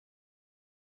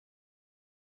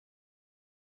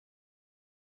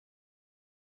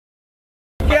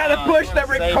gotta push the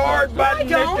record button,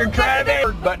 Mr.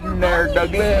 Travis. Button there,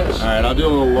 Douglas. All right, I'll do a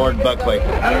little Lord Buckley.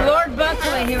 Lord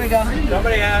Buckley, here we go.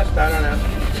 Somebody asked, I don't know.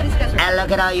 And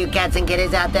look at all you cats and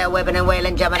kitties out there whipping and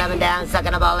wailing, jumping up and down,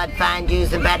 sucking up all that fine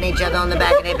juice and patting each other on the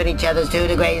back and nipping each other's too.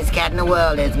 The greatest cat in the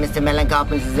world is Mr. Mellenkopf,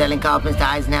 Mr. Zellenkopf, Mr.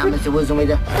 Eisenhower, Mr.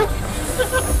 Woozenweeder,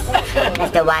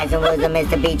 Mr. Weisenwoozer,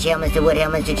 Mr. Beachhill, Mr.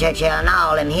 Woodhill, Mr. Churchill, and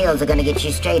all them hills are gonna get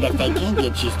you straight. If they can't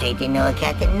get you straight, they know a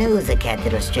cat that knows a cat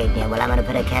that'll straighten you. Well, I'm gonna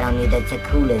put a cat on you that's the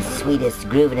coolest, sweetest,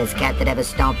 groovingest cat that ever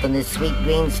stomped on this sweet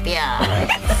green sphere.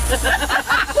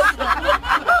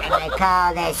 And they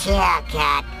call this here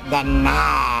cat the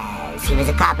Nazz. He was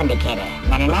a carpenter kidder.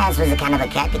 Now the Nazz was the kind of a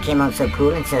cat that came on so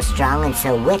cool and so strong and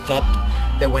so with it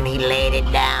that when he laid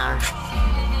it down,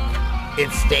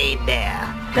 it stayed there.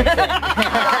 When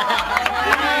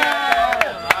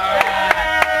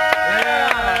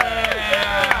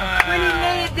he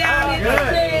laid it down, it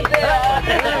stayed there.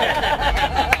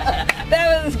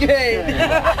 That was great.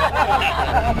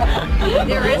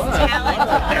 There is talent.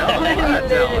 When he laid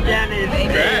it down, it stayed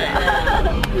there.